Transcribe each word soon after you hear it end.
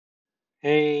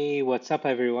Hey, what's up,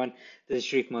 everyone? This is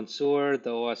Sheikh Mansoor,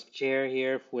 the OWASP chair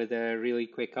here with a really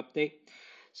quick update.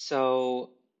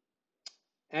 So,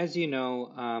 as you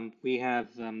know, we have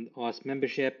OWASP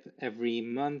membership. Every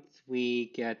month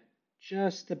we get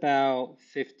just about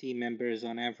 50 members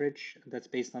on average. That's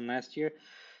based on last year.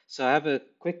 So, I have a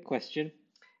quick question.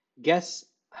 Guess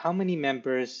how many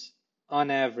members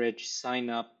on average sign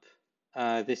up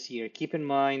this year? Keep in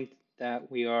mind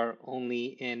that we are only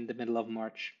in the middle of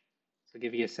March. So,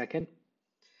 give you a second.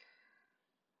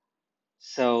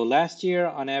 So last year,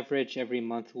 on average, every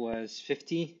month was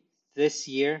 50. This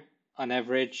year, on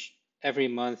average, every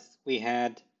month we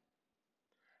had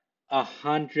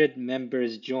 100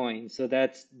 members join. So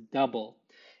that's double.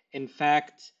 In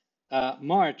fact,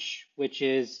 March, which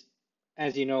is,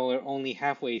 as you know, we're only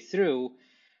halfway through,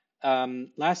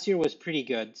 last year was pretty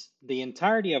good. The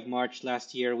entirety of March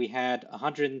last year, we had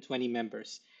 120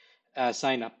 members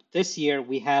sign up. This year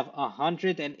we have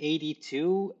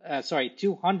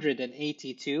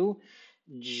 282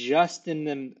 just in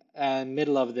the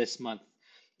middle of this month.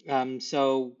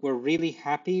 So we're really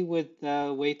happy with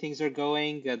the way things are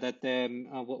going, that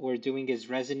what we're doing is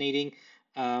resonating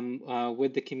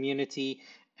with the community.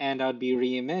 And I'd be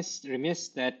remiss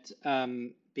that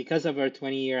because of our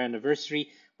 20-year anniversary,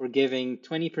 we're giving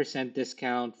 20%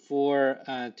 discount for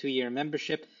 2-year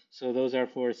membership. So those are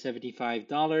for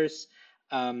 $75.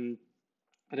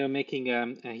 They're making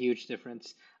a huge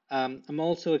difference. I'm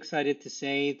also excited to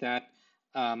say that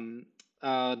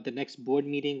the next board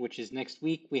meeting, which is next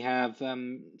week, we have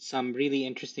some really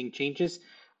interesting changes.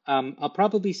 I'll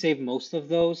probably save most of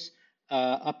those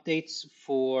updates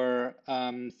for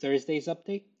Thursday's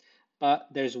update, but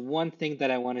there's one thing that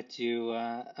I wanted to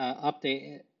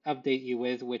update you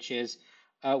with, which is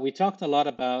we talked a lot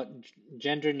about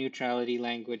gender neutrality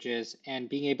languages and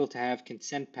being able to have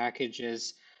consent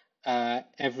packages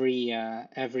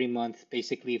every month,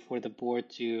 basically for the board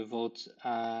to vote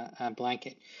a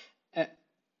blanket. Uh,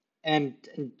 and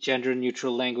gender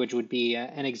neutral language would be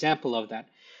an example of that.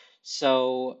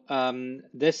 So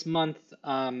this month,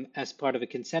 as part of a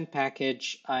consent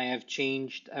package, I've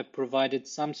provided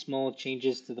some small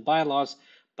changes to the bylaws,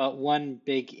 but one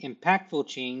big impactful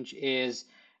change is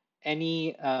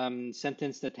any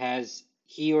sentence that has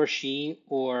he or she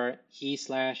or he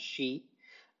slash she,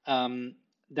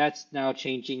 that's now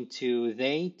changing to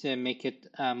they to make it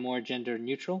more gender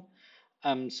neutral.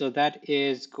 So that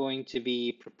is going to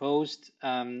be proposed.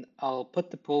 I'll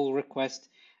put the pull request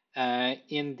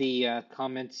in the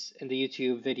comments in the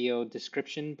YouTube video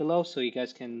description below so you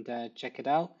guys can check it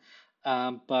out.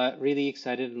 But really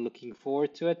excited and looking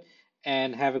forward to it.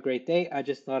 And have a great day. I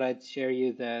just thought I'd share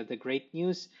you the great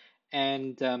news.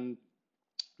 And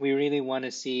we really want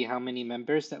to see how many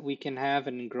members that we can have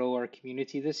and grow our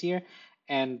community this year.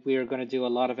 And we are going to do a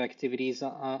lot of activities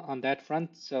on that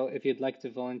front. So if you'd like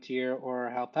to volunteer or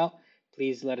help out,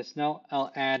 please let us know.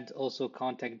 I'll add also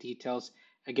contact details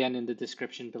again in the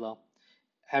description below.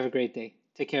 Have a great day.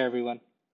 Take care, everyone.